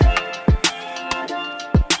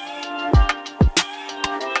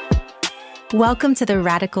Welcome to the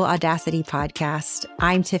Radical Audacity Podcast.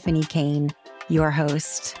 I'm Tiffany Kane, your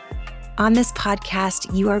host. On this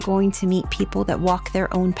podcast, you are going to meet people that walk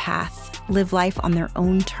their own path, live life on their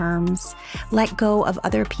own terms, let go of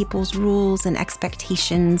other people's rules and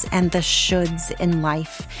expectations and the shoulds in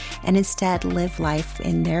life, and instead live life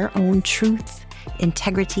in their own truth,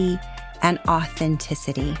 integrity, and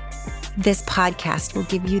authenticity. This podcast will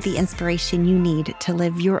give you the inspiration you need to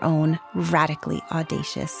live your own radically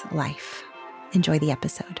audacious life. Enjoy the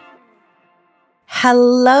episode.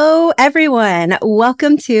 Hello, everyone.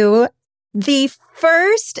 Welcome to the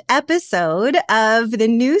first episode of the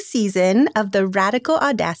new season of the Radical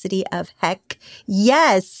Audacity of Heck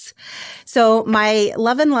Yes. So my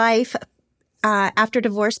Love and Life After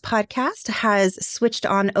Divorce podcast has switched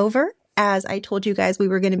on over. As I told you guys we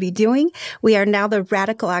were going to be doing. We are now the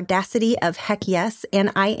Radical Audacity of Heck Yes,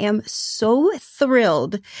 and I am so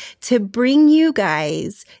thrilled to bring you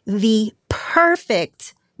guys the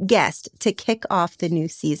perfect guest to kick off the new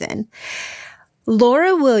season.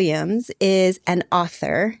 Laura Williams is an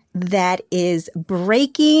author that is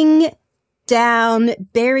breaking down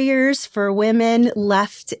barriers for women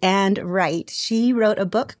left and right. She wrote a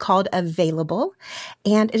book called Available,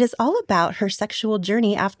 and it is all about her sexual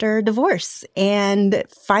journey after divorce and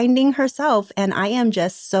finding herself. And I am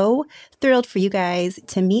just so thrilled for you guys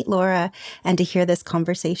to meet Laura and to hear this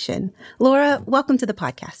conversation. Laura, welcome to the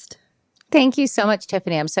podcast. Thank you so much,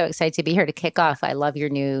 Tiffany. I'm so excited to be here to kick off. I love your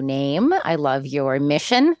new name. I love your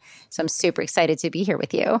mission. So I'm super excited to be here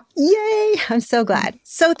with you. Yay! I'm so glad.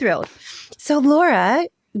 So thrilled. So Laura,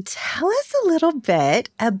 tell us a little bit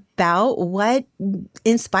about what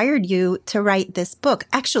inspired you to write this book.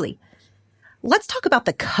 Actually, let's talk about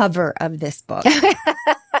the cover of this book.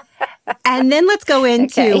 And then let's go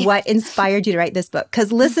into what inspired you to write this book.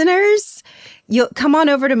 Because listeners, you'll come on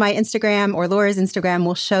over to my Instagram or Laura's Instagram.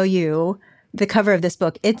 We'll show you the cover of this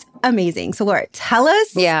book. It's amazing. So Laura, tell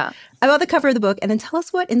us about the cover of the book and then tell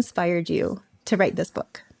us what inspired you to write this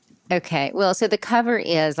book. Okay. Well, so the cover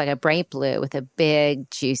is like a bright blue with a big,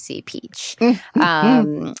 juicy peach.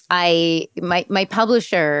 My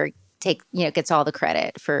publisher gets all the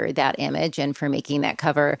credit for that image and for making that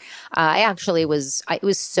cover. It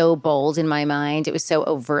was so bold in my mind. It was so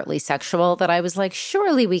overtly sexual that I was like,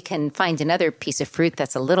 surely we can find another piece of fruit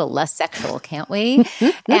that's a little less sexual, can't we?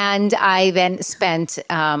 And I then spent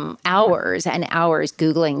hours and hours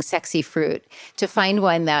Googling sexy fruit to find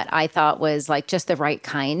one that I thought was like just the right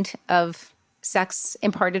kind of sex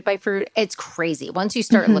imparted by fruit. It's crazy. Once you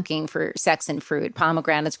start looking for sex in fruit,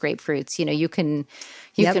 pomegranates, grapefruits, you can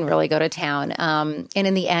really go to town. And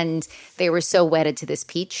in the end, they were so wedded to this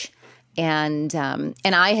peach. And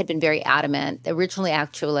I had been very adamant. Originally,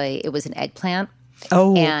 actually, it was an eggplant.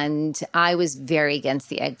 Oh. And I was very against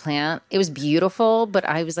the eggplant. It was beautiful, but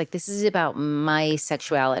I was like, this is about my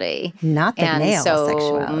sexuality. Not the male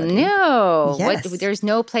sexuality. No. Yes. There's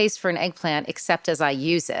no place for an eggplant except as I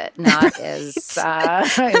use it, not as, this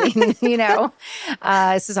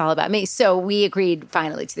is all about me. So we agreed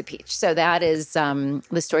finally to the peach. So that is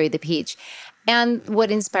the story of the peach. And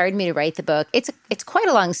what inspired me to write the book, it's quite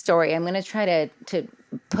a long story. I'm going to try to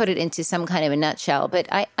put it into some kind of a nutshell. But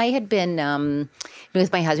I had been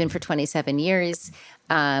with my husband for 27 years,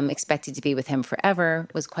 expected to be with him forever,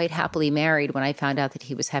 was quite happily married when I found out that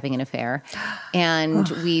he was having an affair. And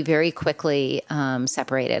we very quickly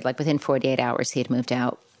separated. Like within 48 hours, he had moved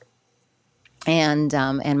out. And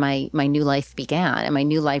my new life began. And my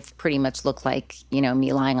new life pretty much looked like,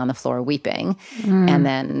 me lying on the floor weeping and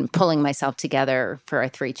then pulling myself together for our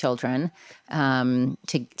 3 children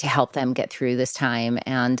to help them get through this time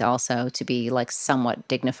and also to be like somewhat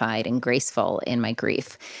dignified and graceful in my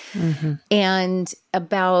grief. And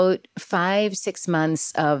about 5-6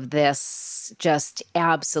 months of this just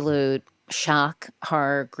absolute shock,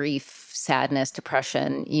 horror, grief, sadness,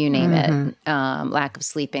 depression, you name it, lack of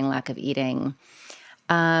sleeping, lack of eating.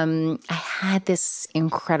 I had this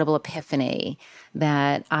incredible epiphany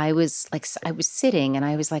that I was sitting and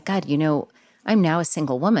I was like, God, I'm now a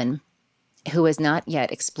single woman who has not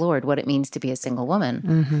yet explored what it means to be a single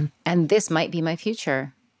woman. And this might be my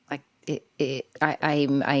future. Like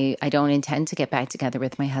I don't intend to get back together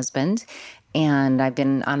with my husband, and I've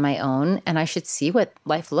been on my own, and I should see what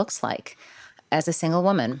life looks like as a single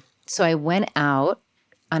woman. So I went out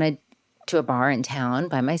to a bar in town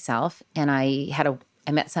by myself, and I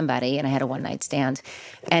met somebody, and I had a one-night stand,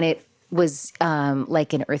 and it was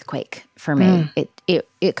like an earthquake for me.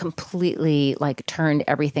 It completely like turned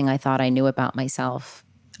everything I thought I knew about myself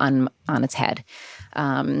on its head,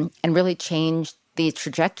 and really changed the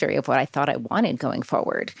trajectory of what I thought I wanted going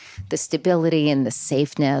forward. The stability and the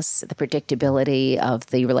safeness, the predictability of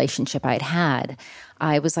the relationship I'd had.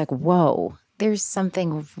 I was like, whoa, there's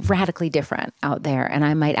something radically different out there, and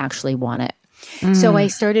I might actually want it. So I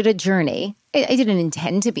started a journey. I didn't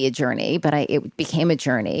intend to be a journey, but it became a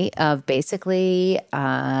journey of basically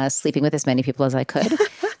sleeping with as many people as I could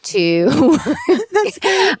to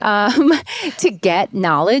to get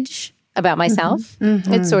knowledge about myself.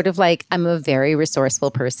 It's sort of like I'm a very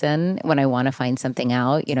resourceful person when I want to find something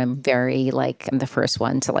out. I'm very I'm the first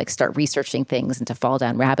one to start researching things and to fall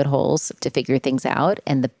down rabbit holes to figure things out.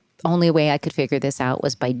 And the only way I could figure this out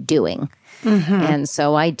was by doing. And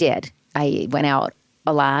so I did. I went out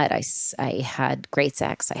a lot. I had great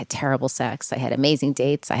sex. I had terrible sex. I had amazing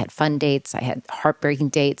dates. I had fun dates. I had heartbreaking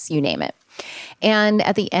dates, you name it. And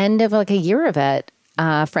at the end of a year of it,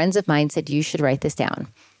 friends of mine said, you should write this down.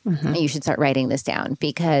 You should start writing this down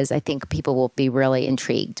because I think people will be really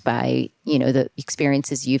intrigued by, the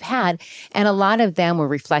experiences you've had. And a lot of them were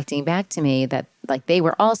reflecting back to me that they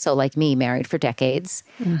were also like me, married for decades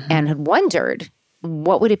and had wondered,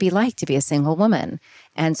 what would it be like to be a single woman?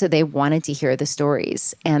 And so they wanted to hear the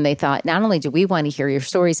stories. And they thought, not only do we want to hear your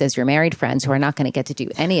stories as your married friends who are not going to get to do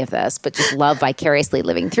any of this, but just love vicariously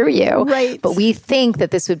living through you. Right. But we think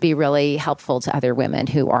that this would be really helpful to other women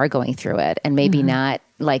who are going through it and maybe not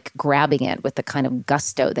grabbing it with the kind of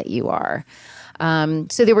gusto that you are.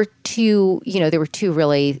 So there were two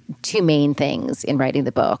main things in writing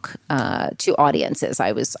the book, two audiences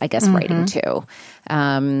I was, writing to.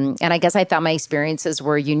 And I guess I thought my experiences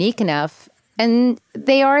were unique enough, and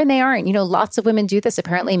they are and they aren't. Lots of women do this.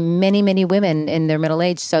 Apparently, many, many women in their middle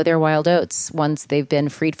age sow their wild oats once they've been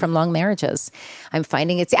freed from long marriages. I'm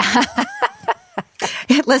finding it's...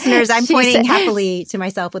 Listeners, I'm pointing happily to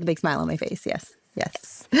myself with a big smile on my face. Yes.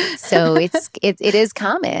 Yes. So it is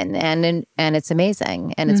common and it's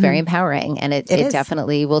amazing and it's very empowering and it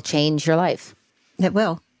definitely will change your life. It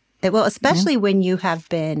will. It will, especially when you have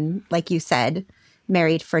been, like you said,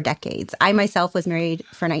 married for decades. I myself was married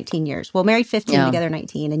for 19 years. Well, married 15, together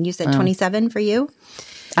 19. And you said 27 for you?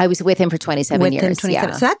 I was with him for 27 years. 27.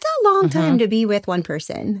 Yeah. So that's a long time to be with one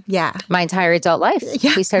person. Yeah. My entire adult life.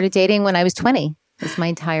 Yeah. We started dating when I was 20. It's my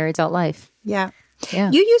entire adult life. Yeah.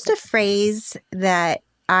 Yeah. You used a phrase that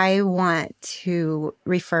I want to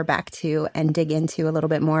refer back to and dig into a little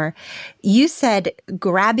bit more. You said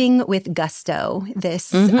grabbing with gusto,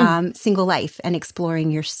 this single life and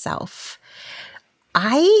exploring yourself.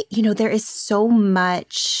 There is so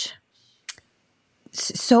much,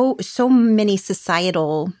 so many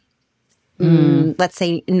societal, let's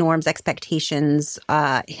say, norms, expectations,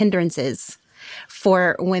 hindrances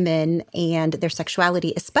for women and their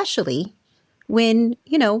sexuality, especially when,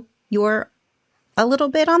 you're a little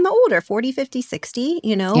bit on the older, 40, 50, 60,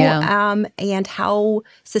 and how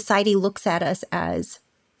society looks at us as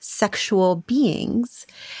sexual beings.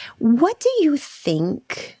 What do you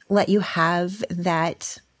think let you have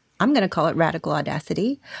that, I'm going to call it radical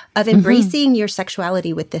audacity, of embracing your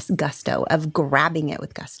sexuality with this gusto, of grabbing it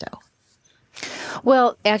with gusto?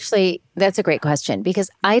 Well, actually, that's a great question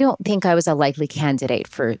because I don't think I was a likely candidate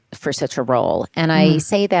for such a role. And I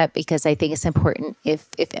say that because I think it's important if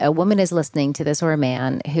a woman is listening to this or a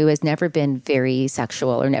man who has never been very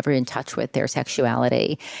sexual or never in touch with their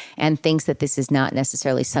sexuality and thinks that this is not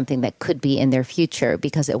necessarily something that could be in their future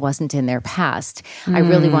because it wasn't in their past, I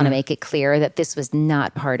really want to make it clear that this was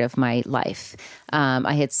not part of my life.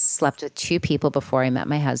 I had slept with two people before I met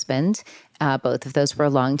my husband. Both of those were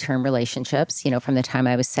long-term relationships, from the time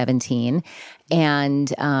I was 17. And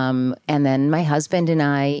then my husband and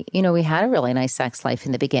I, we had a really nice sex life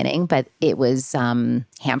in the beginning, but it was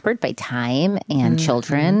hampered by time and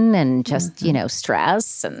children and just,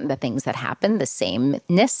 stress and the things that happened, the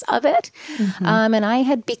sameness of it. And I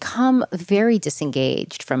had become very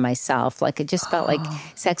disengaged from myself. It just felt like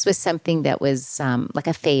sex was something that was like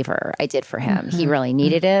a favor I did for him. He really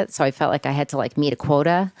needed it. So I felt like I had to meet a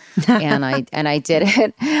quota and I did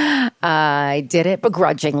it. I did it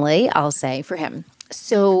begrudgingly, I'll say, for him.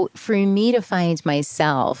 So for me to find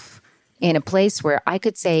myself in a place where I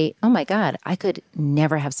could say, oh my God, I could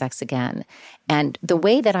never have sex again. And the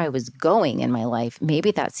way that I was going in my life,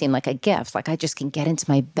 maybe that seemed like a gift. I just can get into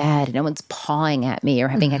my bed and no one's pawing at me or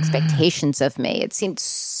having expectations of me. It seemed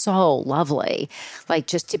so lovely,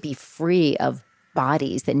 just to be free of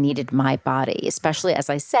bodies that needed my body, especially, as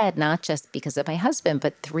I said, not just because of my husband,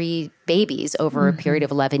 but 3 babies over a period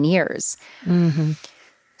of 11 years.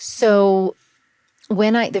 So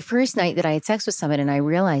when the first night that I had sex with someone and I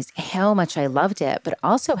realized how much I loved it, but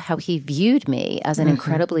also how he viewed me as an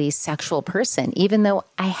incredibly sexual person, even though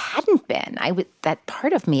I hadn't been, that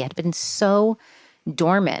part of me had been so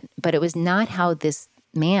dormant, but it was not how this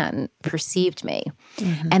man perceived me.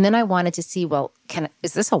 And then I wanted to see, well,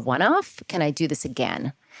 is this a one-off? Can I do this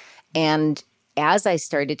again? And as I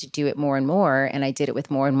started to do it more and more, and I did it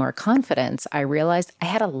with more and more confidence, I realized I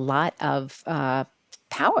had a lot of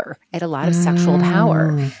power. I had a lot of sexual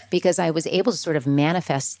power because I was able to sort of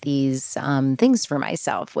manifest these things for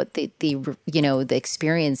myself, what the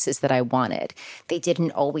experiences that I wanted. They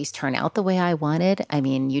didn't always turn out the way I wanted. I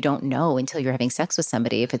mean, you don't know until you're having sex with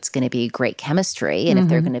somebody if it's going to be great chemistry and if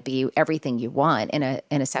they're going to be everything you want in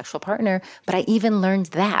a sexual partner. But I even learned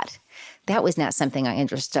that. That was not something I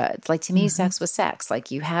understood. Like, to me, sex was sex.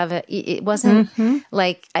 Like, you have it wasn't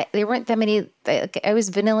like, there weren't that many, I was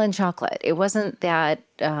vanilla and chocolate. It wasn't that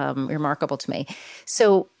remarkable to me.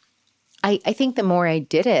 So I think the more I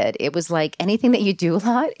did it, it was like anything that you do a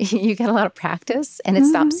lot, you get a lot of practice and it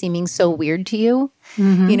stops seeming so weird to you,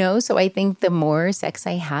 you know? So I think the more sex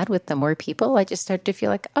I had with the more people, I just started to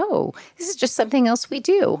feel like, oh, this is just something else we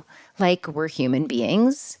do. Like, we're human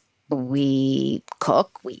beings. We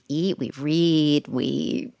cook, we eat, we read,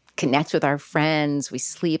 we connect with our friends, we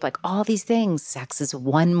sleep, like all these things. Sex is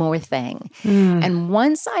one more thing. And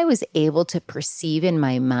once I was able to perceive in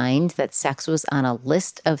my mind that sex was on a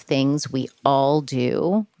list of things we all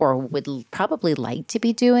do or would probably like to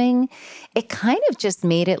be doing, it kind of just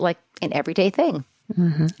made it like an everyday thing.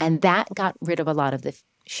 And that got rid of a lot of the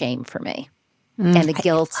shame for me and the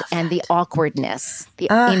guilt and the awkwardness, the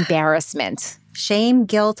embarrassment. Shame,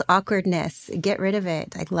 guilt, awkwardness. Get rid of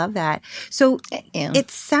it. I love that. So it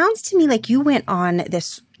sounds to me like you went on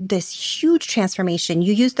this huge transformation.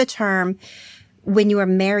 You used the term when you were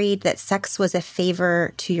married that sex was a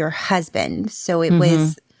favor to your husband. So it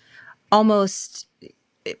was almost,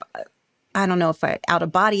 I don't know if out of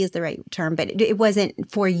body is the right term, but it wasn't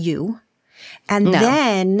for you. And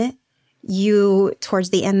then you,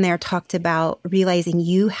 towards the end there, talked about realizing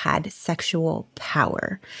you had sexual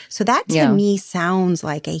power. So that to me sounds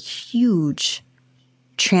like a huge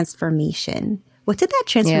transformation. What did that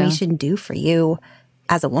transformation do for you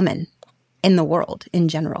as a woman in the world in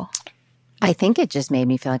general? I think it just made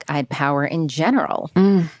me feel like I had power in general.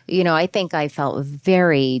 You know, I think I felt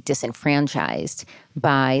very disenfranchised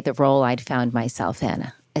by the role I'd found myself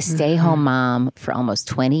in. A stay-home mom for almost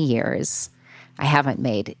 20 years. I haven't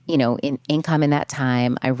made, income in that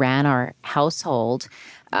time. I ran our household.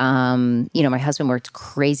 My husband worked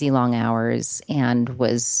crazy long hours and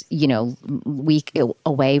was, week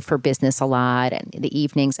away for business a lot. And in the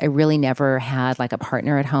evenings, I really never had like a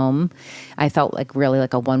partner at home. I felt like really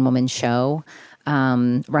like a one-woman show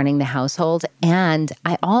running the household. And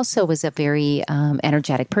I also was a very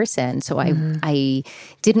energetic person. So I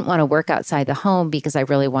didn't want to work outside the home because I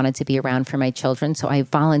really wanted to be around for my children. So I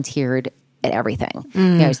volunteered at everything.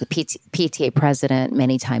 I was the PTA president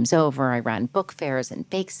many times over. I ran book fairs and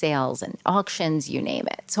bake sales and auctions, you name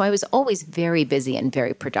it. So I was always very busy and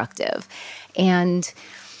very productive. And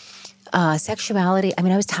sexuality, I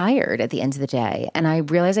was tired at the end of the day. And I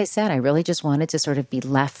realized I really just wanted to sort of be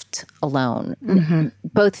left alone,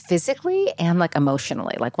 both physically and like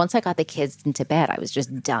emotionally. Like once I got the kids into bed, I was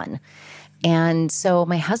just done. And so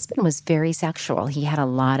my husband was very sexual. He had a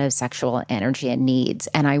lot of sexual energy and needs.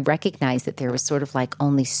 And I recognized that there was sort of like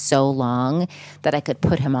only so long that I could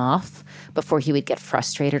put him off before he would get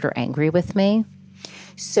frustrated or angry with me.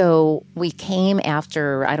 So we came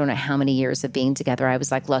after, I don't know how many years of being together. I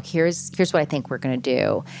was like, look, here's what I think we're going to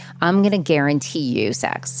do. I'm going to guarantee you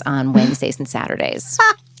sex on Wednesdays and Saturdays.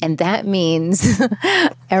 And that means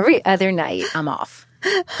every other night I'm off.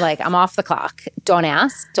 Like, I'm off the clock. Don't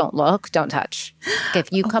ask, don't look, don't touch.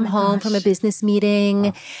 If you come home from a business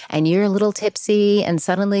meeting and you're a little tipsy and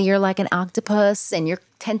suddenly you're like an octopus and your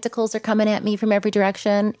tentacles are coming at me from every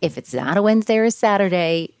direction, if it's not a Wednesday or a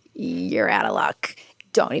Saturday, you're out of luck.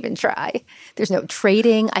 Don't even try. There's no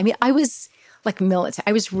trading. I was like militant.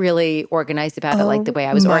 I was really organized about it, like the way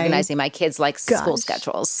I was organizing my kids' like school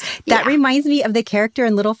schedules. That reminds me of the character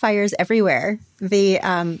in Little Fires Everywhere. The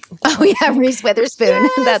Reese Witherspoon.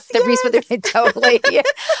 Yes, That's the Reese Witherspoon. Totally. Yeah.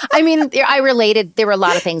 I related. There were a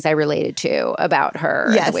lot of things I related to about her,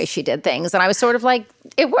 and the way she did things, and I was sort of like,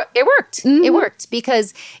 it worked. It worked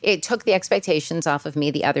because it took the expectations off of me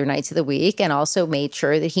the other nights of the week, and also made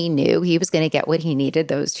sure that he knew he was going to get what he needed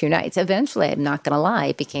those 2 nights. Eventually, I'm not going to lie,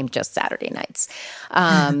 it became just Saturday nights,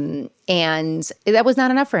 and that was not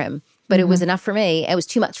enough for him. But it was enough for me. It was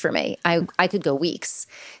too much for me. I could go weeks.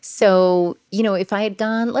 So, if I had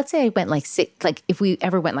gone, let's say I went if we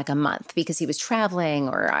ever went like a month because he was traveling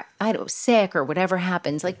or I was sick or whatever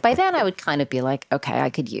happens, like by then I would kind of be like, okay, I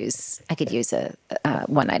could use a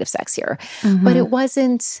one night of sex here. But it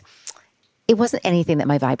wasn't it wasn't anything that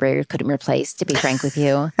my vibrator couldn't replace, to be frank with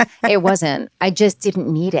you. It wasn't. I just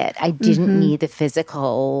didn't need it. I didn't need the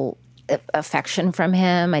physical affection from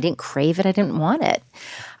him. I didn't crave it. I didn't want it.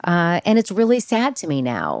 And it's really sad to me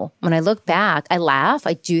now. When I look back, I laugh.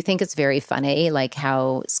 I do think it's very funny, like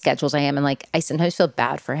how scheduled I am. And like, I sometimes feel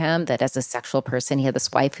bad for him that as a sexual person, he had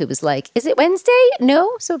this wife who was like, is it Wednesday?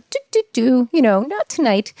 No. So not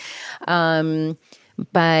tonight.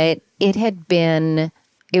 But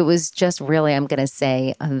it was just really, I'm going to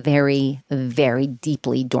say, a very, very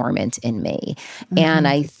deeply dormant in me. And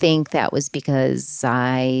I think that was because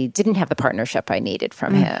I didn't have the partnership I needed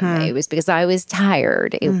from him. It was because I was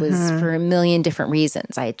tired. It was for a million different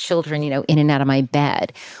reasons. I had children, in and out of my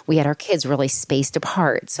bed. We had our kids really spaced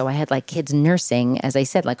apart. So I had like kids nursing, as I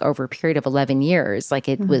said, like over a period of 11 years. Like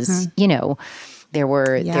it was,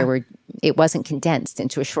 it wasn't condensed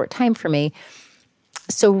into a short time for me.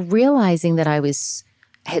 So realizing that I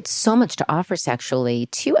had so much to offer sexually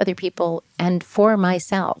to other people and for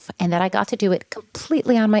myself, and that I got to do it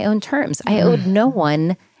completely on my own terms. I owed no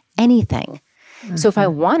one anything. So if I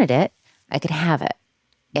wanted it, I could have it.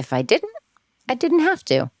 If I didn't, I didn't have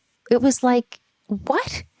to. It was like,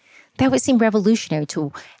 what? That would seem revolutionary,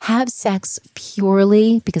 to have sex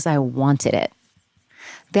purely because I wanted it.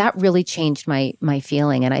 That really changed my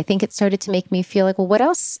feeling. And I think it started to make me feel like, well, what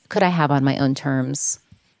else could I have on my own terms?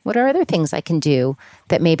 What are other things I can do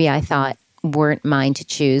that maybe I thought weren't mine to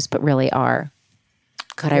choose, but really are?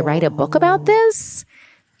 Could I write a book about this?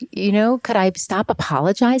 Could I stop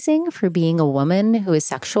apologizing for being a woman who is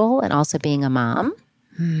sexual and also being a mom?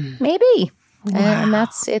 Maybe. Wow. And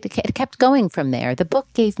that's it. It kept going from there. The book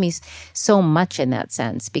gave me so much in that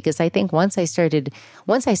sense, because I think once I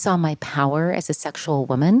saw my power as a sexual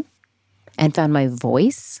woman and found my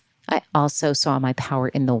voice, I also saw my power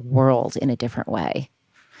in the world in a different way.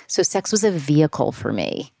 So sex was a vehicle for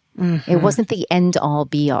me. It wasn't the end all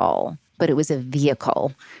be all, but it was a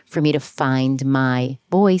vehicle for me to find my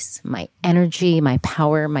voice, my energy, my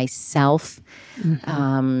power, myself,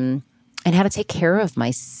 and how to take care of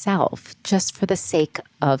myself just for the sake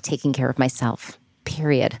of taking care of myself,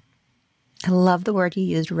 period. I love the word you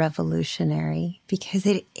used, revolutionary, because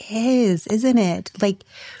it is, isn't it? Like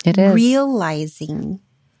it is. Realizing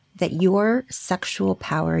that your sexual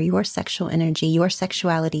power, your sexual energy, your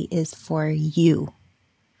sexuality is for you.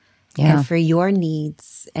 Yeah. And for your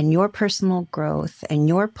needs and your personal growth and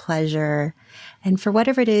your pleasure and for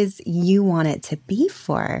whatever it is you want it to be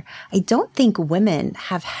for. I don't think women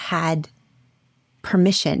have had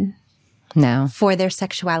permission for their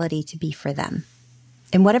sexuality to be for them.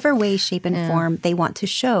 In whatever way, shape, and form they want to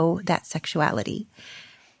show that sexuality.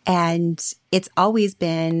 And it's always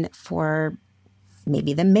been for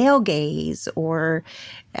maybe the male gaze or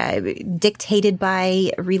dictated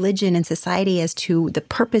by religion and society as to the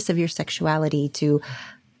purpose of your sexuality to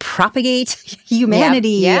propagate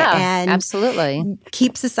humanity and absolutely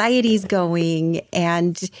keep societies going.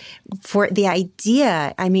 And for the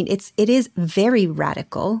idea, I mean, it is very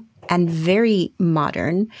radical and very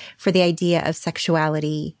modern for the idea of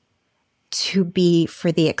sexuality to be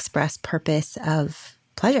for the express purpose of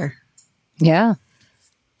pleasure. Yeah.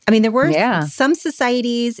 I mean, there were some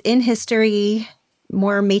societies in history,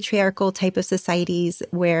 more matriarchal type of societies,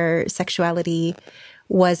 where sexuality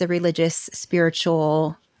was a religious,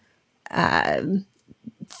 spiritual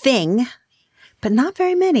thing, but not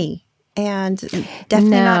very many. And definitely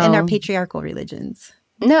not in our patriarchal religions.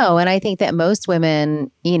 No, and I think that most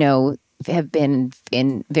women, have been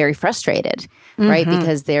very frustrated, right?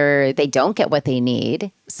 Because they don't get what they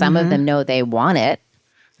need. Some of them know they want it.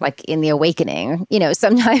 Like in the awakening,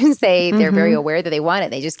 sometimes they're very aware that they want it.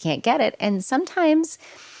 They just can't get it. And sometimes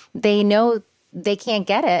they know they can't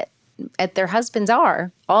get it. Their husbands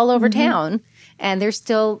are all over town. And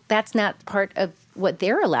that's not part of what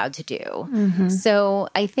they're allowed to do. So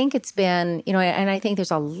I think it's been, and I think there's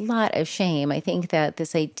a lot of shame. I think that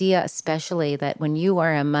this idea, especially that when you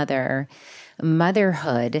are a mother,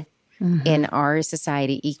 motherhood in our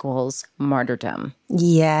society equals martyrdom.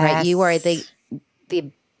 Yes. Right? You are the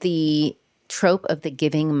trope of the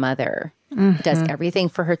giving mother does everything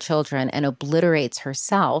for her children and obliterates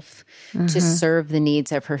herself to serve the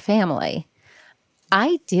needs of her family.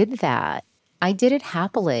 I did that. I did it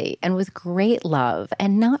happily and with great love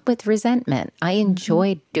and not with resentment. I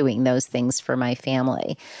enjoyed doing those things for my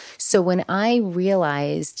family. So when I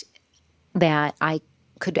realized that I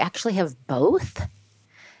could actually have both,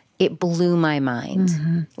 it blew my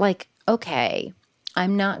mind. Like, okay,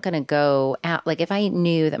 I'm not going to go out. Like if I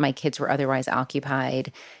knew that my kids were otherwise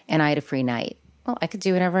occupied and I had a free night, well, I could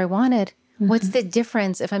do whatever I wanted. What's the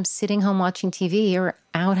difference if I'm sitting home watching TV or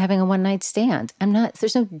out having a one-night stand?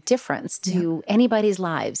 There's no difference to anybody's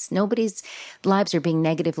lives. Nobody's lives are being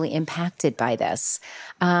negatively impacted by this.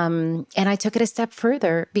 And I took it a step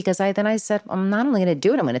further because I said, I'm not only going to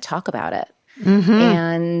do it, I'm going to talk about it.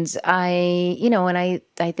 And I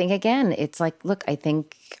think, again, it's like, look, I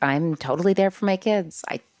think I'm totally there for my kids.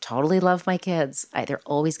 I totally love my kids. They're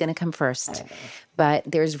always going to come first. But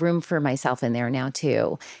there's room for myself in there now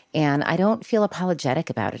too. And I don't feel apologetic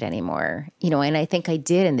about it anymore. And I think I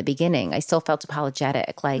did in the beginning. I still felt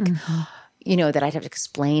apologetic, like, that I'd have to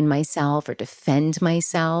explain myself or defend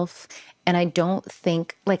myself. And I don't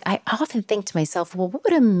think, I often think to myself, well, what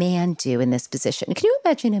would a man do in this position? Can you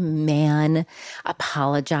imagine a man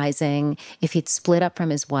apologizing if he'd split up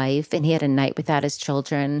from his wife and he had a night without his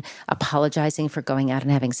children, apologizing for going out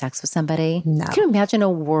and having sex with somebody? No. Can you imagine a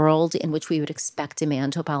world in which we would expect a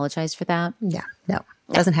man to apologize for that? Yeah, no.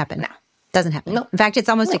 Doesn't happen. No. Doesn't happen. No. In fact, it's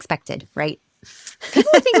almost expected, right?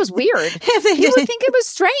 People would think it was weird. People would think it was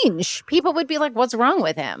strange. People would be like, what's wrong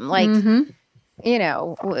with him? Like,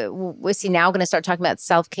 was he now going to start talking about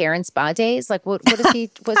self-care and spa days? Like, what is he,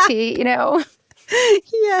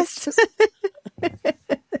 Yes.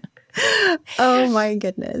 Oh my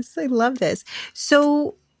goodness. I love this.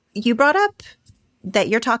 So you brought up that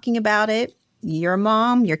you're talking about it. You're a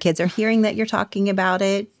mom. Your kids are hearing that you're talking about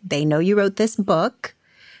it. They know you wrote this book.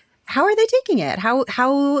 How are they taking it? How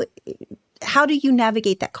do you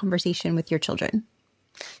navigate that conversation with your children?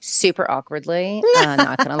 Super awkwardly,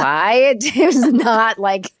 not gonna lie. It was not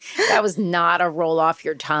like, that was not a roll off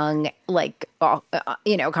your tongue,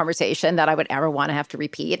 conversation that I would ever want to have to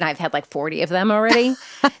repeat. And I've had like 40 of them already.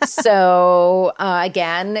 So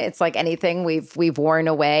again, it's like anything, we've worn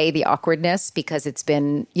away the awkwardness because it's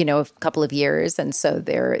been, a couple of years. And so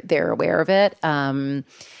they're aware of it.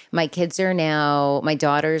 My kids are now, my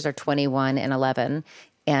daughters are 21 and 11.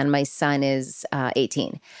 And my son is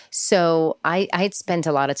 18. So I had spent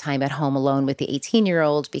a lot of time at home alone with the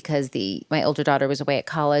 18-year-old because my older daughter was away at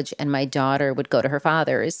college and my daughter would go to her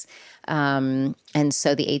father's. And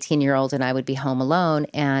so the 18-year-old and I would be home alone.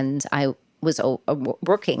 And I was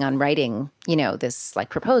working on writing, this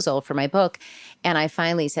proposal for my book. And I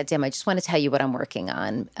finally said to him, I just want to tell you what I'm working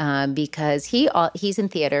on because he's in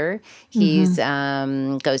theater. He's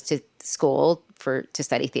goes to school to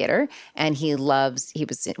study theater, and he was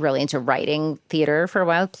really into writing theater for a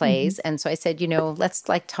while, plays. And so I said, let's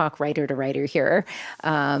talk writer to writer here,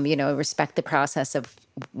 respect the process of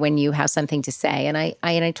when you have something to say. And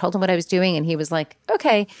I told him what I was doing, and he was like,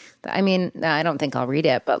 okay, I mean, I don't think I'll read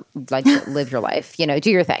it, but live your life, do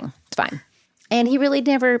your thing. It's fine. And he really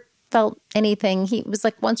never felt anything. He was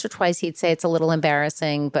like once or twice he'd say it's a little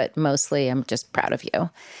embarrassing, but mostly I'm just proud of you.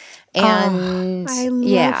 And I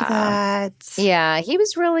love that. Yeah, he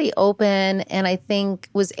was really open and I think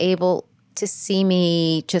was able to see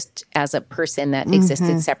me just as a person that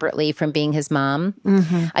existed separately from being his mom.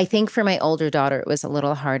 I think for my older daughter, it was a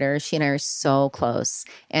little harder. She and I are so close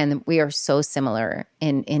and we are so similar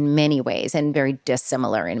in many ways and very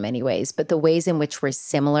dissimilar in many ways. But the ways in which we're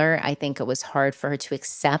similar, I think it was hard for her to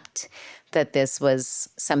accept that this was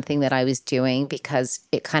something that I was doing because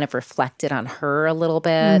it kind of reflected on her a little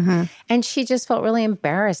bit. And she just felt really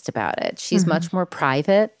embarrassed about it. She's much more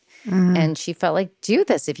private. And she felt like, do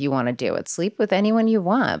this if you want to do it. Sleep with anyone you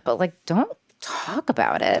want, but don't talk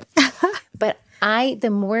about it. But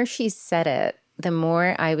the more she said it, the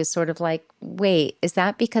more I was sort of like, wait, is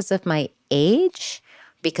that because of my age?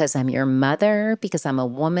 Because I'm your mother? Because I'm a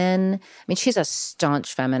woman? I mean, she's a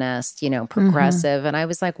staunch feminist, progressive. And I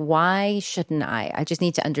was like, why shouldn't I? I just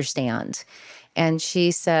need to understand. And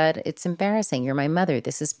she said, it's embarrassing. You're my mother.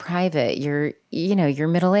 This is private. You're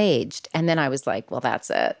middle-aged. And then I was like, well,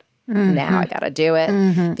 that's it. Now I got to do it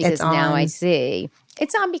because now I see.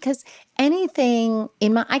 It's on because anything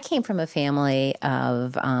I came from a family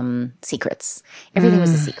of secrets. Everything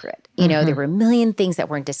was a secret. There were a million things that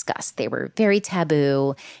weren't discussed. They were very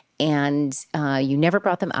taboo and you never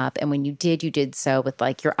brought them up. And when you did so with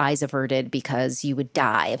your eyes averted because you would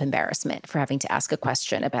die of embarrassment for having to ask a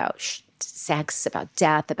question about sex, about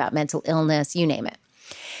death, about mental illness, you name it.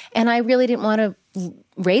 And I really didn't want to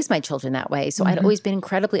raise my children that way. So I'd always been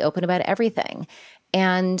incredibly open about everything.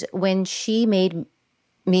 And when she made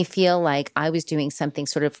me feel like I was doing something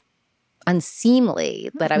sort of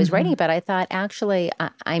unseemly that I was writing about, I thought, actually,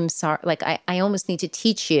 I'm sorry. I almost need to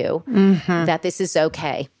teach you that this is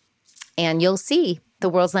okay. And you'll see the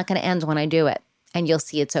world's not going to end when I do it. And you'll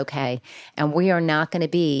see it's okay. And we are not going to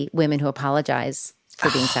be women who apologize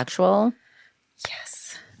for being sexual.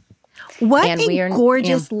 Yes. What a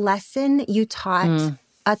gorgeous lesson you taught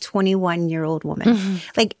a 21-year-old woman.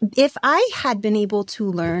 Like, if I had been able to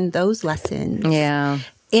learn those lessons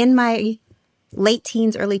in my late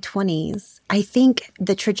teens, early 20s, I think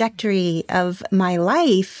the trajectory of my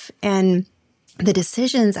life and the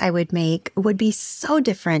decisions I would make would be so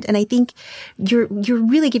different. And I think you're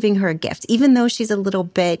really giving her a gift, even though she's a little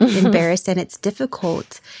bit embarrassed and it's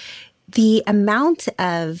difficult. The amount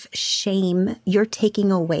of shame you're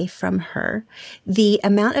taking away from her, the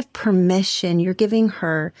amount of permission you're giving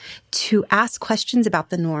her to ask questions about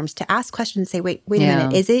the norms, to ask questions, say, wait a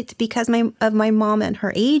minute, is it because of my mom and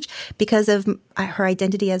her age, because of her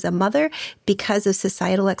identity as a mother, because of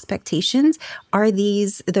societal expectations? Are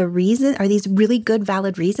these really good,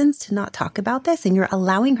 valid reasons to not talk about this? And you're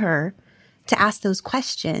allowing her to ask those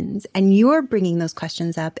questions, and you're bringing those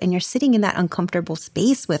questions up, and you're sitting in that uncomfortable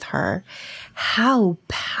space with her. How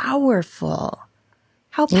powerful.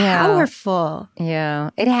 How powerful. Yeah,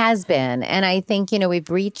 it has been. And I think, we've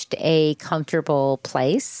reached a comfortable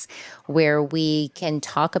place where we can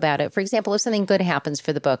talk about it. For example, if something good happens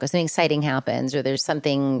for the book, or something exciting happens, or there's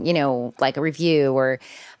something, like a review, or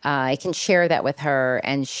I can share that with her,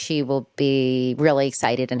 and she will be really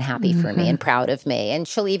excited and happy for me and proud of me. And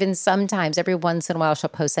she'll even sometimes, every once in a while, she'll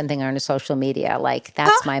post something on her social media, like,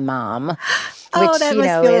 that's my mom. Which, that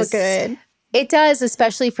must feel good. It does,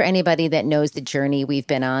 especially for anybody that knows the journey we've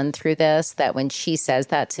been on through this, that when she says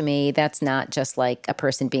that to me, that's not just like a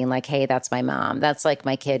person being like, hey, that's my mom. That's like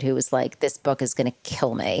my kid who was like, this book is going to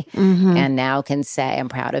kill me, and now can say, I'm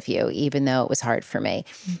proud of you, even though it was hard for me.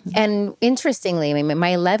 And interestingly, I mean,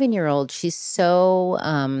 my 11-year-old, she's so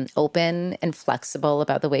open and flexible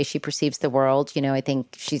about the way she perceives the world. I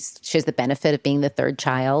think she has the benefit of being the third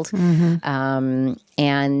child.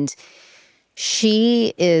 And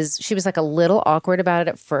she was like a little awkward about it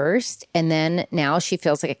at first. And then now she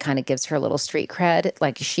feels like it kind of gives her a little street cred.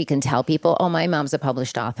 Like, she can tell people, oh, my mom's a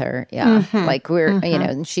published author. Yeah. Like,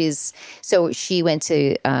 and so she went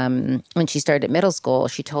to, when she started middle school,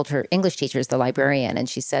 she told her English teachers, the librarian, and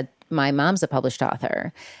she said, my mom's a published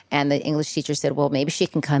author. And the English teacher said, well, maybe she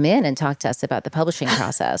can come in and talk to us about the publishing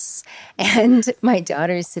process. And my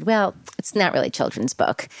daughter said, well, it's not really a children's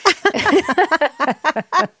book.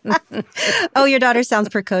 Oh, your daughter sounds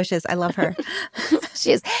precocious. I love her.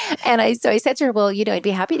 She is. And so I said to her, well, I'd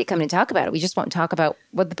be happy to come and talk about it. We just won't talk about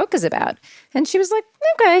what the book is about. And she was like,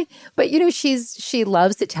 okay. But, she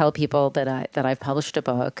loves to tell people that I've published a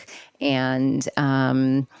book, and,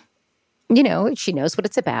 she knows what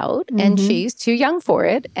it's about, and she's too young for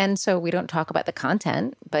it. And so we don't talk about the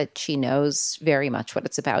content, but she knows very much what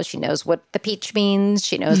it's about. She knows what the peach means.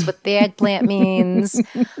 She knows what the eggplant means.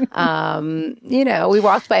 We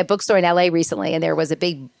walked by a bookstore in LA recently, and there was a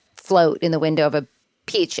big float in the window of a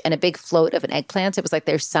peach and a big float of an eggplant. It was like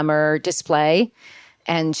their summer display.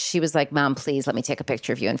 And she was like, Mom, please let me take a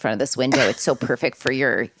picture of you in front of this window. It's so perfect for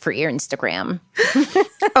your Instagram.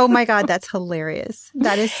 Oh my God, that's hilarious.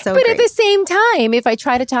 That is so But great. at the same time, if I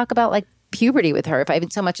try to talk about like puberty with her, if I even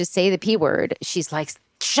so much as say the P word, she's like,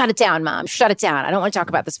 shut it down, Mom. Shut it down. I don't want to talk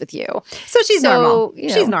about this with you. So she's normal.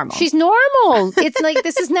 She's normal. She's normal. It's like,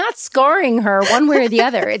 this is not scarring her one way or the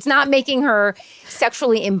other. It's not making her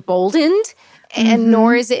sexually emboldened, and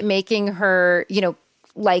nor is it making her,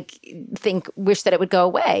 wish that it would go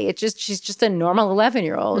away. She's just a normal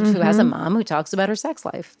 11-year-old who has a mom who talks about her sex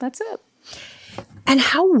life. That's it. And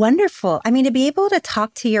how wonderful. I mean, to be able to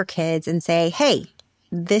talk to your kids and say, hey,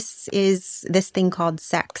 this is this thing called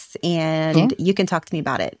sex, and you can talk to me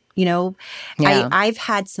about it. I've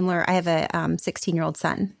had similar, I have a 16-year-old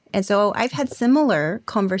son. And so I've had similar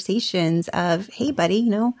conversations of, hey, buddy,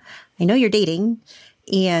 I know you're dating,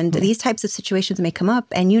 and these types of situations may come up,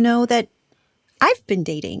 and that I've been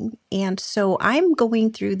dating. And so I'm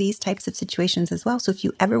going through these types of situations as well. So if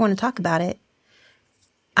you ever want to talk about it,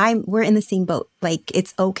 we're in the same boat. Like,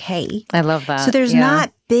 it's okay. I love that. So there's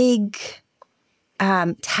not big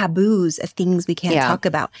taboos of things we can't talk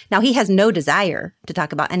about. Now, he has no desire to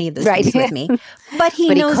talk about any of those things with me, but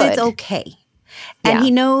he knows it's okay. And he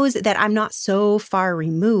knows that I'm not so far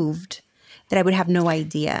removed that I would have no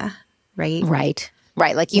idea, right?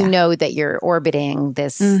 Right. Like, that you're orbiting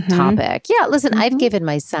this topic. Yeah. Listen, I've given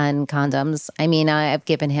my son condoms. I mean, I've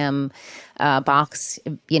given him a box,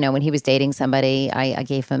 when he was dating somebody, I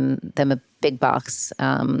gave them a big box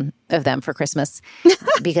of them for Christmas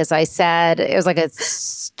because I said, it was like a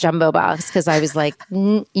jumbo box, because I was like,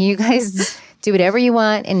 you guys do whatever you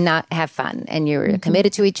want and not have fun. And you're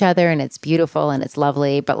committed to each other, and it's beautiful and it's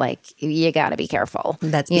lovely, but like, you got to be careful.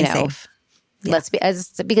 That's be safe. Yeah.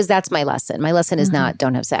 Because that's my lesson. My lesson is not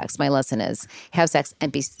don't have sex. My lesson is have sex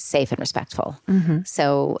and be safe and respectful.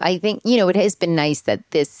 So I think, it has been nice that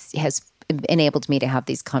this has enabled me to have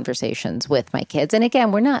these conversations with my kids. And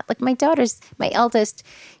again, we're not like my eldest,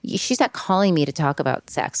 she's not calling me to talk about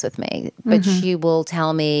sex with me, but she will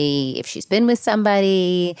tell me if she's been with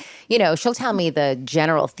somebody, she'll tell me the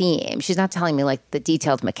general theme. She's not telling me like the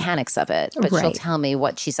detailed mechanics of it, but she'll tell me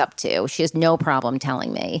what she's up to. She has no problem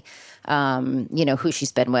telling me, who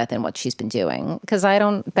she's been with and what she's been doing, because I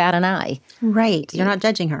don't bat an eye. Right. You're not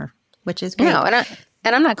judging her, which is great. No,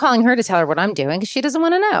 and I'm not calling her to tell her what I'm doing because she doesn't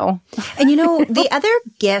want to know. And the other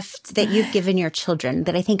gift that you've given your children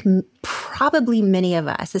that I think probably many of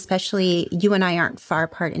us, especially you and I, aren't far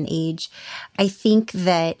apart in age. I think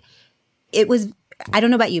that it was, I don't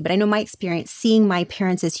know about you, but I know my experience seeing my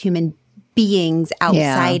parents as human beings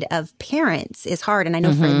outside of parents is hard. And I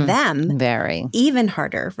know for them, very even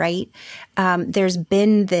harder, right? There's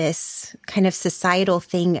been this kind of societal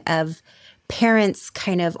thing of parents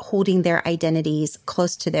kind of holding their identities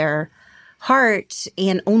close to their heart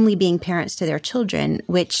and only being parents to their children,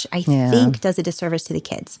 which I think does a disservice to the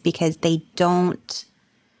kids because they don't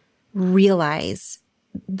realize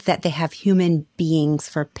that they have human beings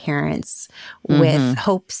for parents with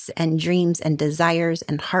hopes and dreams and desires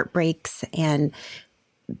and heartbreaks and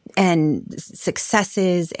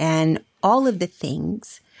successes and all of the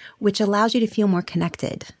things, which allows you to feel more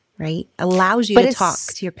connected. Right? Allows you to talk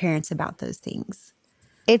to your parents about those things.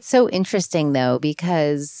 It's so interesting, though,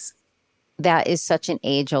 because that is such an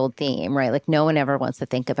age-old theme, right? Like no one ever wants to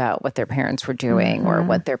think about what their parents were doing or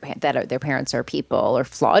what their parents are people or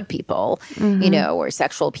flawed people, or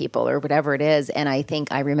sexual people or whatever it is. And I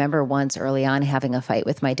think I remember once early on having a fight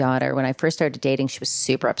with my daughter. When I first started dating, she was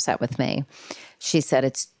super upset with me. She said,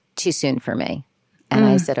 "It's too soon for me." And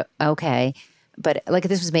I said, "Okay." But like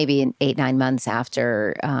this was maybe 8-9 months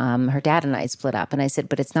after her dad and I split up. And I said,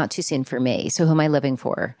 but it's not too soon for me. So who am I living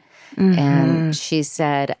for? And she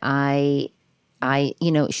said, the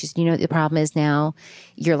problem is now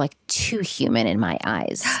you're like too human in my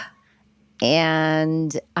eyes.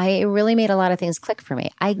 And it really made a lot of things click for me.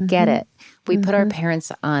 I get it. We put our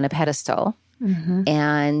parents on a pedestal.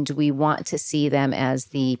 And we want to see them as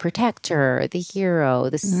the protector, the hero,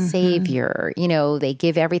 the savior. They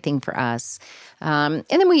give everything for us. And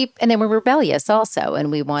then we're rebellious also,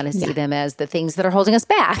 and we want to see them as the things that are holding us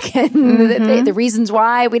back, and the reasons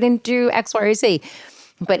why we didn't do X, Y, or Z.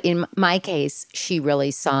 But in my case, she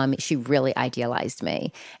really saw me. She really idealized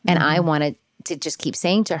me, and I wanted to just keep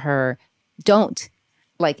saying to her, "Don't."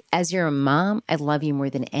 Like, as your mom, I love you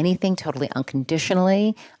more than anything, totally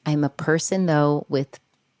unconditionally. I'm a person, though, with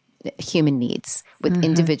human needs, with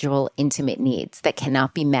individual, intimate needs that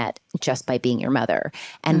cannot be met just by being your mother.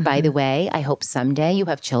 And by the way, I hope someday you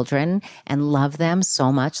have children and love them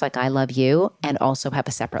so much like I love you and also have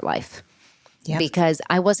a separate life. Yep. Because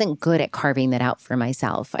I wasn't good at carving that out for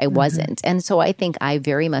myself. I wasn't. And so I think I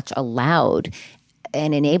very much allowed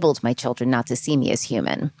and enabled my children not to see me as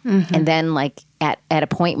human. And then like at a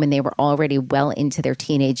point when they were already well into their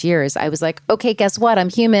teenage years, I was like, okay, guess what? I'm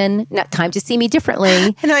human. Not time to see me differently.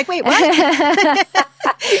 And they're like, wait, what?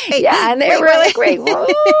 And they were like, wait,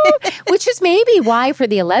 which is maybe why for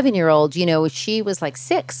the 11-year-old, she was like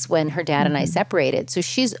 6 when her dad and I separated. So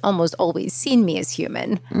she's almost always seen me as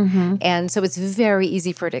human. And so it's very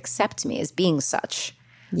easy for her to accept me as being such.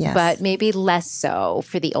 Yes. But maybe less so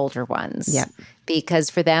for the older ones. Yep. Because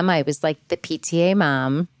for them, I was like the PTA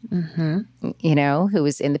mom, who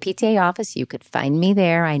was in the PTA office. You could find me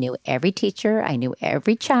there. I knew every teacher. I knew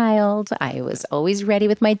every child. I was always ready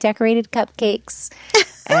with my decorated cupcakes.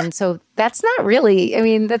 And so that's not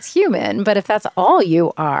really, that's human. But if that's all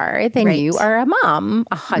you are, then you are a mom,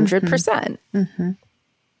 100%.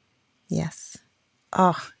 Yes.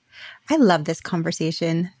 Oh, I love this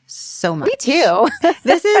conversation so much. Me too.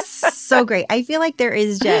 This is so great. I feel like there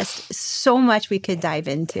is just so much we could dive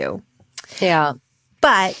into. Yeah.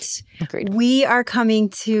 But Agreed. We are coming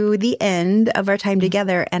to the end of our time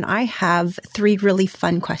together, and I have 3 really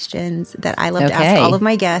fun questions that I love to ask all of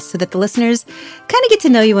my guests so that the listeners kind of get to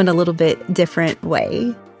know you in a little bit different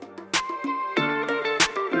way.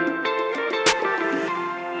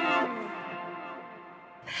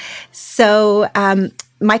 So,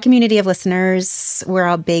 my community of listeners, we're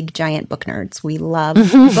all big, giant book nerds. We love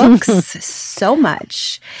books so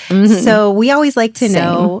much. So we always like to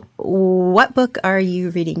know, what book are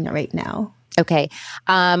you reading right now? Okay.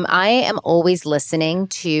 I am always listening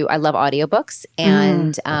to, I love audiobooks,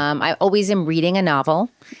 and I always am reading a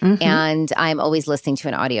novel, and I'm always listening to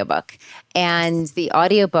an audiobook. And the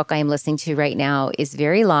audiobook I'm listening to right now is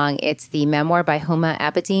very long. It's the memoir by Huma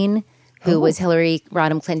Abedin, who was Hillary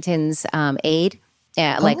Rodham Clinton's aide.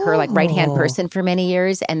 like her like right-hand Oh. person for many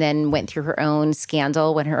years, and then went through her own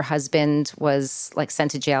scandal when her husband was like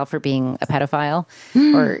sent to jail for being a pedophile.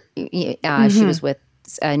 Or she was with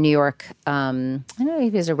New York, I don't know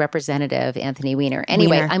if he was a representative, Anthony Weiner.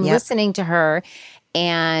 Anyway, Weiner, I'm yep. listening to her,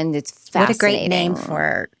 and it's What fascinating. a great name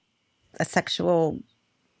for a sexual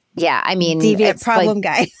Yeah, I mean, deviant it's problem like,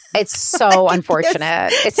 guy. it's so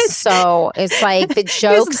unfortunate. It's like the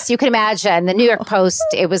jokes you can imagine. The New York Post,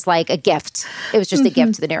 it was like a gift. It was just a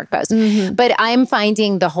gift to the New York Post. But I'm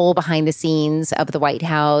finding the whole behind the scenes of the White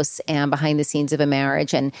House and behind the scenes of a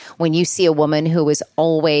marriage. And when you see a woman who is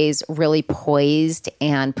always really poised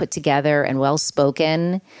and put together and well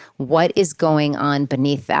spoken, what is going on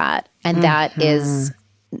beneath that? And that is,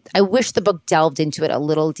 I wish the book delved into it a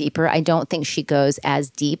little deeper. I don't think she goes as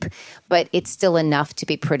deep, but it's still enough to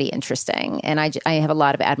be pretty interesting. And I have a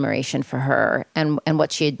lot of admiration for her and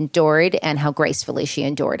what she endured and how gracefully she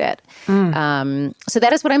endured it. So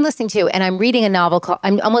that is what I'm listening to. And I'm reading a novel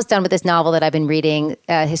I'm almost done with this novel that I've been reading,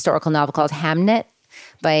 a historical novel called Hamnet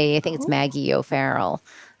by, I think it's Maggie O'Farrell.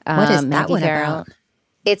 What is that Maggie one Farrell. about?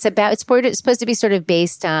 It's supposed to be sort of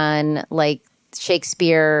based on like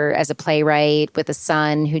Shakespeare as a playwright with a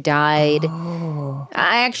son who died. Oh.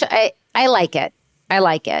 I like it. I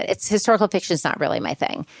like it. It's historical fiction is not really my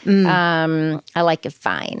thing. I like it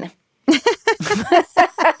fine.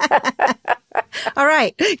 All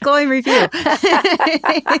right, glowing review.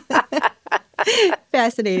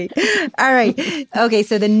 Fascinating. All right. Okay,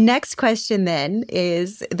 so the next question then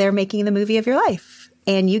is they're making the movie of your life,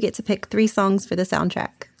 and you get to pick 3 songs for the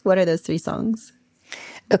soundtrack. What are those 3 songs?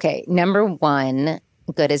 Okay, number 1,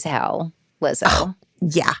 Good as Hell, Lizzo. Oh,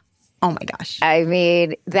 yeah. Oh my gosh. I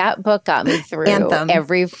mean, that book got me through Anthem.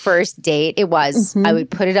 every first date. It was. I would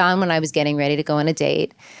put it on when I was getting ready to go on a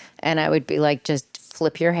date, and I would be like, just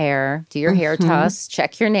flip your hair, do your hair toss,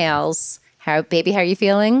 check your nails. Baby, how are you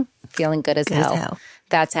feeling? Feeling good as hell.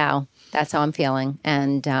 That's how I'm feeling.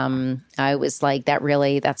 And I was like,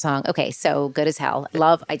 that song. Okay, so Good as Hell.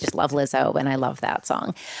 I just love Lizzo, and I love that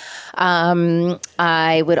song.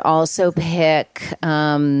 I would also pick,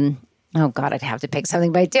 oh God, I'd have to pick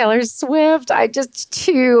something by Taylor Swift. I'm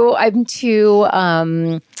too,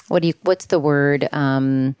 what's the word?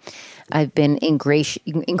 I've been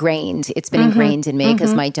ingrained. It's been ingrained in me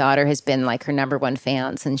because my daughter has been like her number 1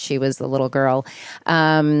 fan since she was a little girl.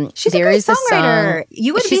 She's a great songwriter.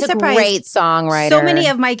 You would be surprised. She's a great songwriter. So many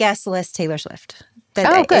of my guests list Taylor Swift.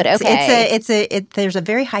 Oh, good. Okay. There's a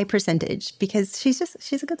very high percentage because she's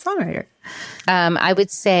a good songwriter. I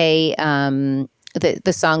would say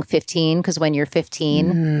the song 15, because when you're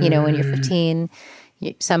 15, when you're 15,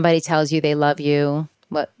 somebody tells you they love you.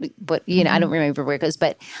 I don't remember where it goes,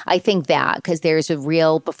 but I think that because there's a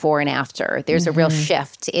real before and after, there's a real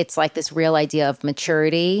shift. It's like this real idea of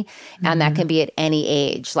maturity, and that can be at any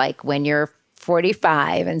age. Like when you're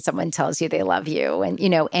 45 and someone tells you they love you, and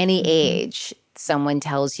any age someone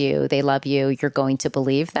tells you they love you, you're going to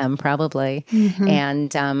believe them probably.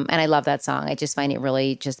 And I love that song. I just find it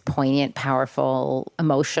really just poignant, powerful,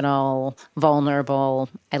 emotional, vulnerable.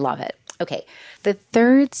 I love it. Okay, the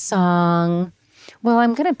third song. Well,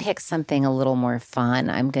 I'm going to pick something a little more fun.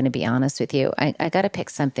 I'm going to be honest with you. I got to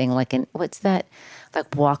pick something like what's that?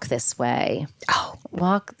 Like Walk This Way. Oh,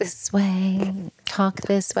 walk this way, talk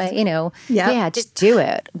this way. Yeah, just do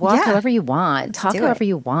it. Walk however you want. Talk however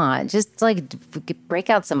you want. Just like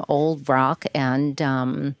break out some old rock. And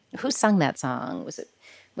who sung that song? Was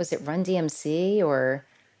it Run DMC or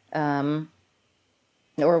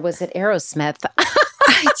was it Aerosmith?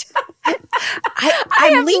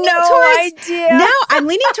 I'm leaning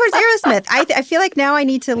towards Aerosmith. I feel like now I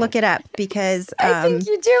need to look it up because I think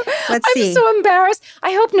you do. Let's see. I'm so embarrassed.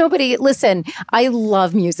 I hope nobody listen. I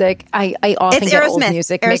love music. I often get old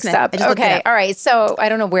music mixed up. Okay, all right. So I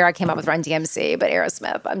don't know where I came up with Run DMC, but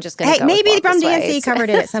Aerosmith. I'm just going to go. Maybe with Run DMC covered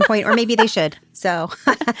it at some point, or maybe they should. So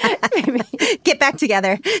get back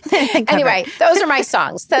together. Anyway, those are my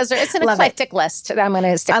songs. It's an eclectic list that I'm going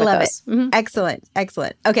to stick with. I love it.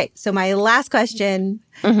 Excellent. Okay, so my last question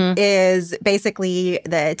is basically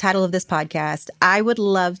the title of this podcast. I would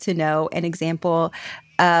love to know an example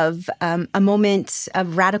of a moment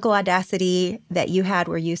of radical audacity that you had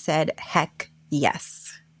where you said, heck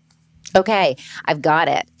yes. Okay, I've got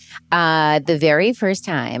it. The very first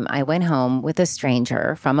time I went home with a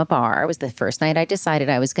stranger from a bar, it was the first night I decided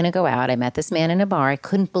I was going to go out. I met this man in a bar. I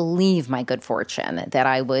couldn't believe my good fortune that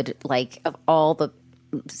I would, like, of all the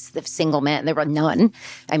single men. There were none.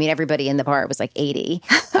 I mean, everybody in the bar was like 80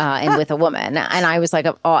 and with a woman. And I was like,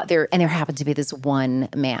 oh, there happened to be this one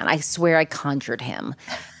man. I swear I conjured him.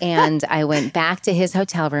 And I went back to his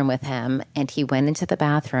hotel room with him, and he went into the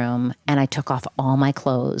bathroom, and I took off all my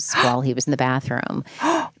clothes while he was in the bathroom.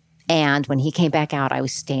 And when he came back out, I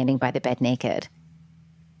was standing by the bed naked.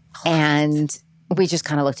 And we just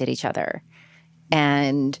kind of looked at each other.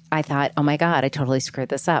 And I thought, oh my God, I totally screwed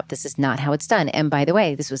this up. This is not how it's done. And by the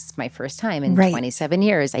way, this was my first time in 27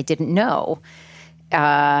 years. I didn't know.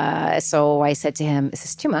 So I said to him, is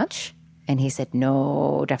this too much? And he said,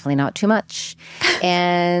 no, definitely not too much.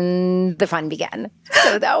 And the fun began.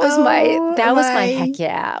 So that was my heck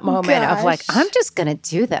yeah moment of like, I'm just going to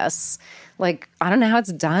do this. Like, I don't know how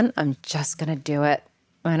it's done. I'm just going to do it.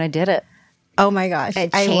 And I did it. Oh my gosh.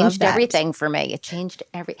 It changed everything for me. It changed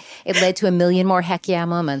it led to a million more heck yeah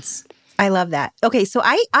moments. I love that. Okay, so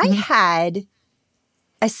I had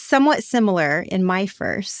a somewhat similar in my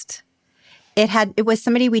first. It was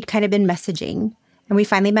somebody we'd kind of been messaging, and we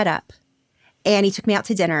finally met up. And he took me out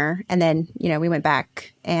to dinner, and then, we went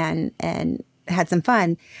back and had some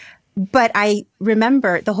fun. But I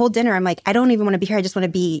remember the whole dinner, I'm like, I don't even want to be here. I just want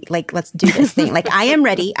to be like, let's do this thing. Like, I am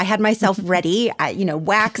ready. I had myself ready,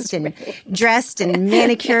 waxed and dressed and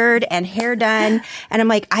manicured and hair done. And I'm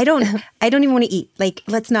like, I don't even want to eat. Like,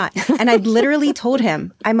 let's not. And I literally told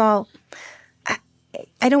him, I don't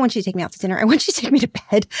want you to take me out to dinner. I want you to take me to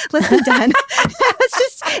bed. Let's be done.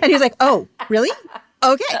 And he was like, oh, really?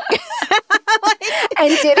 Okay.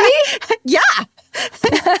 And did he? Yeah.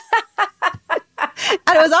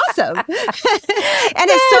 And it was awesome. And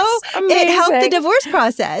it helped the divorce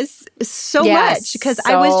process so much, because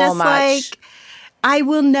I was just like,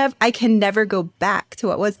 I can never go back to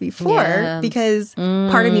what was before, because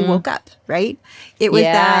part of me woke up, right? It was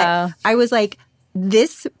that I was like,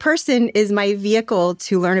 this person is my vehicle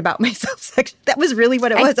to learn about myself. That was really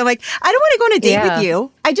what it was. I'm like, I don't want to go on a date with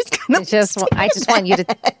you. I just want you to.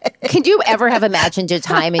 Could you ever have imagined a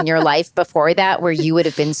time in your life before that where you would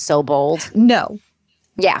have been so bold? No.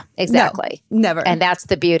 Yeah, exactly. No, never. And that's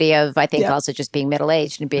the beauty of, I think, also just being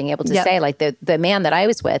middle-aged and being able to say, like, the man that I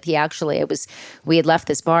was with, we had left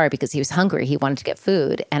this bar because he was hungry. He wanted to get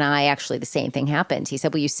food. And the same thing happened. He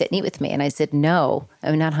said, will you sit and eat with me? And I said, no,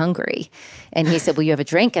 I'm not hungry. And he said, will you have a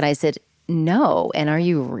drink? And I said, no. And are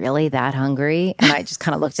you really that hungry? And I just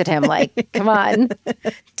kind of looked at him like, come on.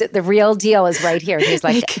 The real deal is right here. He's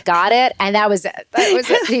like, got it. And that was it.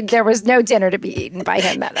 There was no dinner to be eaten by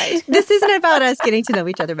him that night. This isn't about us getting to know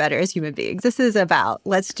each other better as human beings. This is about,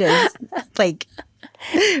 let's just, like,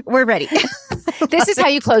 we're ready. This is how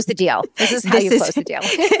you close the deal. Close the deal.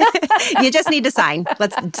 You just need to sign.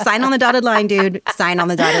 Let's sign on the dotted line, dude. Sign on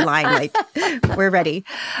the dotted line. Like, we're ready.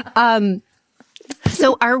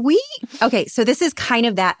 So so this is kind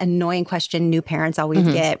of that annoying question new parents always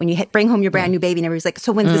get when you bring home your brand new baby and everybody's like,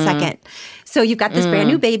 so when's the second? So you've got this brand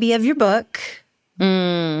new baby of your book. So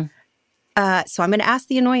I'm going to ask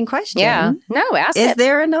the annoying question. Yeah. No, ask it. Is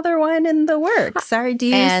there another one in the works? Sorry, do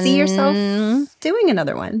you see yourself doing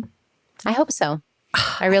another one? I hope so.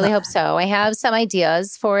 I really hope so. I have some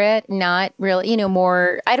ideas for it. Not really,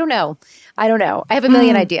 more, I don't know. I have a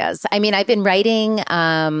million ideas. I mean, I've been writing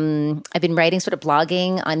sort of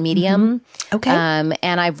blogging on Medium. Okay.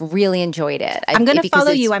 And I've really enjoyed it. I'm going to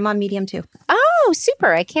follow you. I'm on Medium too. Oh,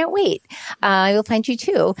 super. I can't wait. I will find you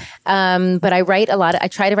too. But I write a lot. I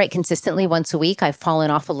try to write consistently once a week. I've fallen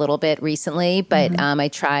off a little bit recently, but I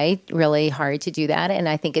try really hard to do that. And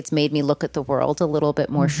I think it's made me look at the world a little bit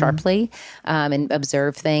more sharply and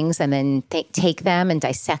observe things and then take them and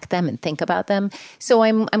dissect them and think about them. So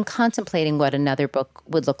I'm contemplating what another book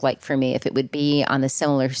would look like for me, if it would be on a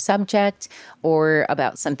similar subject or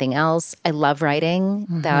about something else. I love writing.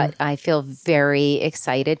 That I feel very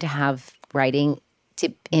excited to have writing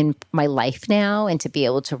in my life now, and to be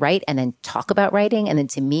able to write and then talk about writing, and then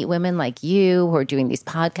to meet women like you who are doing these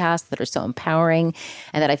podcasts that are so empowering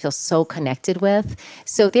and that I feel so connected with.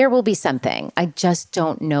 So there will be something. I just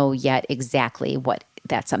don't know yet exactly what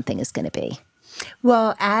that something is going to be.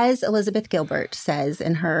 Well, as Elizabeth Gilbert says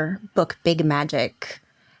in her book, Big Magic,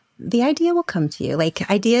 the idea will come to you. Like,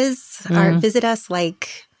 ideas visit us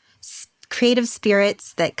like creative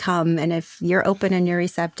spirits that come. And if you're open and you're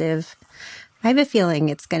receptive, I have a feeling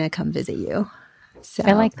it's going to come visit you. So,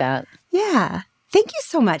 I like that. Yeah. Thank you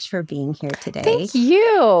so much for being here today. Thank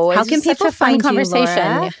you. How can people find you,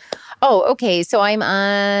 Laura? Oh, okay. So I'm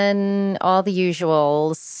on all the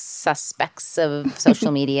usual suspects of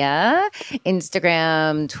social media: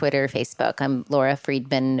 Instagram, Twitter, Facebook. I'm Laura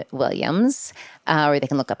Friedman Williams, or they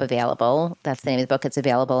can look up Available. That's the name of the book. It's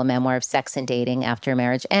available, a memoir of sex and dating after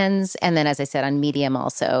marriage ends. And then, as I said, on Medium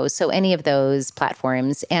also. So any of those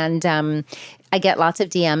platforms. And I get lots of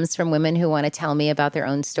DMs from women who want to tell me about their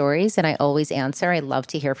own stories, and I always answer. I love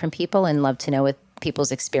to hear from people and love to know what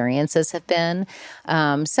people's experiences have been.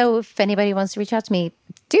 So if anybody wants to reach out to me,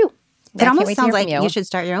 do. It almost sounds like you should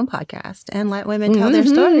start your own podcast and let women tell their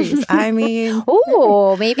stories. I mean,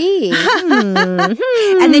 oh, maybe.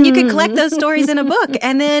 And then you could collect those stories in a book,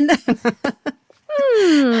 and then maybe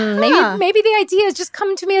the idea has just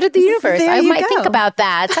come to me out of the universe. I might think about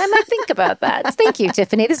that. Thank you,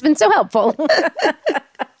 Tiffany. This has been so helpful.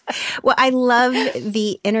 Well, I love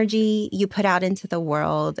the energy you put out into the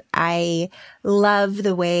world. I love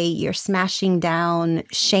the way you're smashing down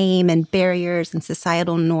shame and barriers and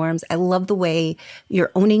societal norms. I love the way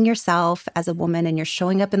you're owning yourself as a woman and you're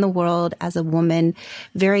showing up in the world as a woman,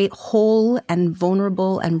 very whole and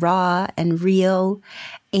vulnerable and raw and real.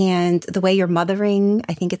 And the way you're mothering,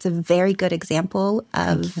 I think it's a very good example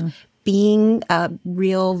of being a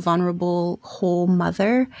real, vulnerable, whole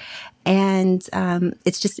mother. And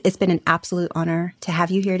it's been an absolute honor to have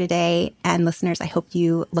you here today. And listeners, I hope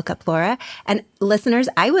you look up Laura. And listeners,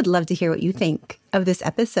 I would love to hear what you think of this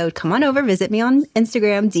episode. Come on over, visit me on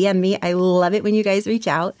Instagram, DM me. I love it when you guys reach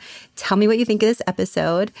out. Tell me what you think of this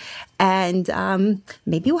episode. And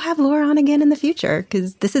maybe we'll have Laura on again in the future,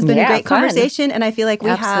 because this has been a great conversation. And I feel like we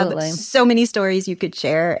have so many stories you could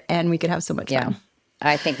share, and we could have so much fun.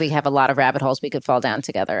 I think we have a lot of rabbit holes we could fall down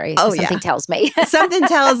together. Something tells me. Something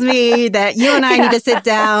tells me that you and I need to sit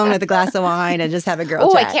down with a glass of wine and just have a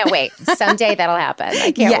girl chat. I can't wait. Someday that'll happen.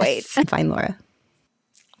 I can't wait. Fine, Laura.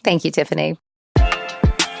 Thank you, Tiffany.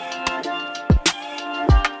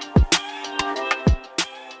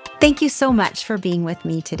 Thank you so much for being with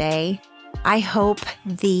me today. I hope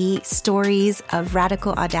the stories of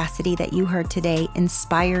radical audacity that you heard today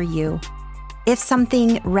inspire you. If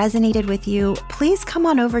something resonated with you, please come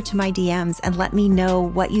on over to my DMs and let me know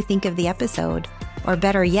what you think of the episode. Or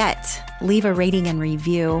better yet, leave a rating and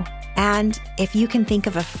review. And if you can think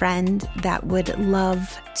of a friend that would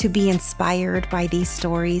love to be inspired by these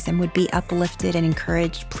stories and would be uplifted and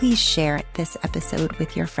encouraged, please share this episode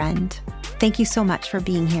with your friend. Thank you so much for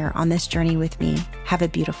being here on this journey with me. Have a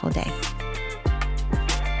beautiful day.